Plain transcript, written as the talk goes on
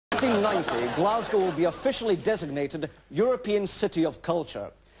1990, Glasgow will be officially designated European City of Culture,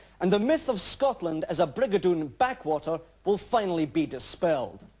 and the myth of Scotland as a Brigadoon backwater will finally be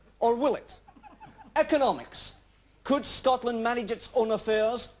dispelled. Or will it? Economics. Could Scotland manage its own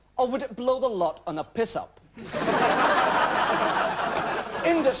affairs, or would it blow the lot on a piss-up?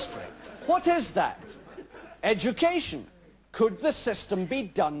 Industry. What is that? Education. Could the system be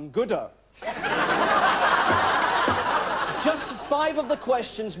done gooder? Just 5 of the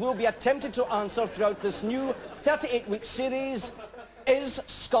questions we'll be attempting to answer throughout this new 38-week series, Is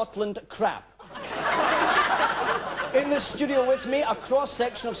Scotland Crap? In the studio with me, a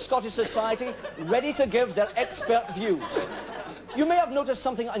cross-section of Scottish society ready to give their expert views. You may have noticed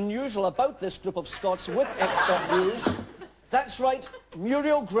something unusual about this group of Scots with expert views. That's right,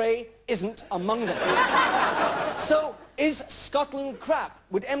 Muriel Gray isn't among them. So, is Scotland crap?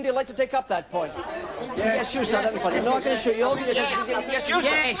 Would MD like to take up that point? Yes, you said that in front of me. No, I can assure you.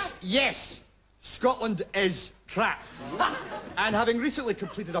 Yes. Scotland is crap. And having recently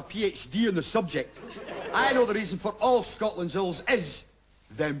completed a PhD on the subject, I know the reason for all Scotland's ills is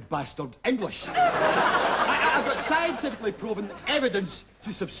them bastard English. I've got scientifically proven evidence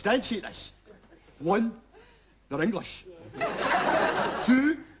to substantiate this. 1, they're English.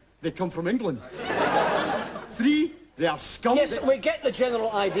 2, they come from England. 3, they are scum. Yes, we get the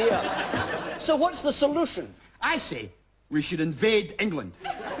general idea. So what's the solution? I say we should invade England.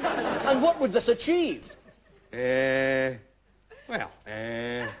 And what would this achieve? It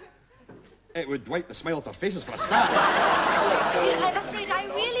would wipe the smile off their faces for a start. I'm afraid I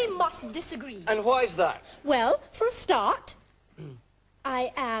really must disagree. And why is that? Well, for a start,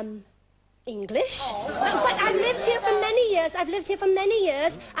 I am English. But I've lived here for many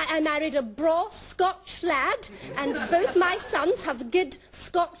years. I married a braw Scotch lad, and both my sons have good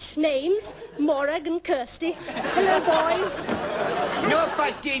Scotch names, Morag and Kirsty. Hello, boys. No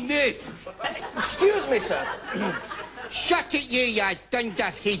fucking move! Excuse me, sir. Shut it, you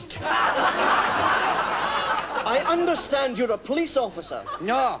dunderhead! I understand you're a police officer.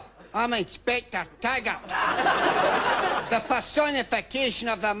 No, I'm Inspector Taggart. The personification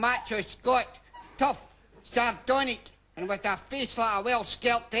of the macho Scot. Tough, sardonic, and with a face like a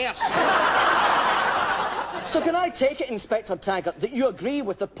well-scalped horse. So can I take it, Inspector Taggart, that you agree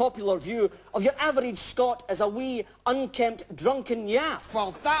with the popular view of your average Scot as a wee, unkempt, drunken yaff?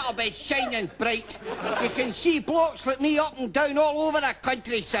 Well, that'll be shining bright. You can see blokes like me up and down all over the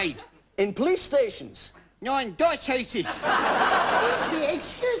countryside. In police stations? No, in doss houses.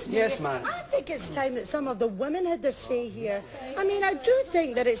 Excuse me. Yes, ma'am. I think it's time that some of the women had their say here. I mean, I do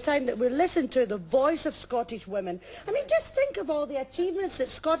think that it's time that we listen to the voice of Scottish women. I mean, just think of all the achievements that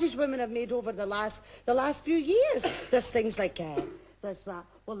Scottish women have made over the last few years. There's things like, there's that,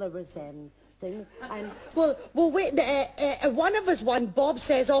 well, there was, thing, and, well, wait, one of us won Bob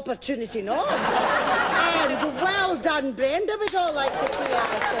Says Opportunity Knobs. And well done, Brenda, we'd all like to see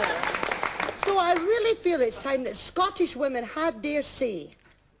that. So I really feel it's time that Scottish women had their say.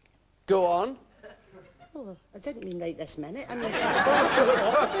 Go on. Oh, I didn't mean right this minute. I mean...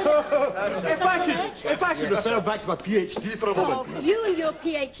 If I could refer back to my PhD for a moment. Oh, you and your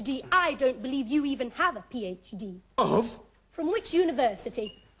PhD, I don't believe you even have a PhD. Of? From which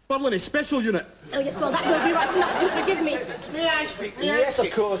university? Barlinnie Special Unit. Oh, yes, well, that will be right enough to forgive me. May I speak? Yes, of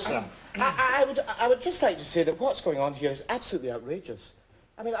course, sir. I would just like to say that what's going on here is absolutely outrageous.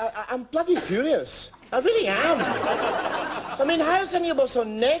 I mean, I'm bloody furious. I really am. I mean, how can you be so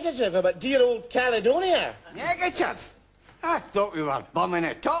negative about dear old Caledonia? Negative? I thought we were bumming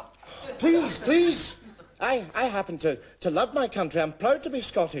it up. Please. I happen to love my country. I'm proud to be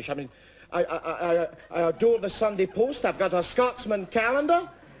Scottish. I mean, I adore the Sunday Post. I've got a Scotsman calendar.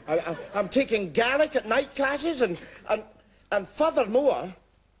 I'm taking Gaelic at night classes, and furthermore,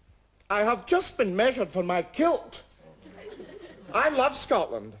 I have just been measured for my kilt. I love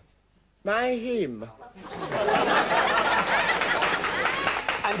Scotland. My home.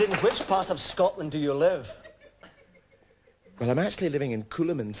 And in which part of Scotland do you live? Well, I'm actually living in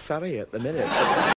Coolum in Surrey at the minute.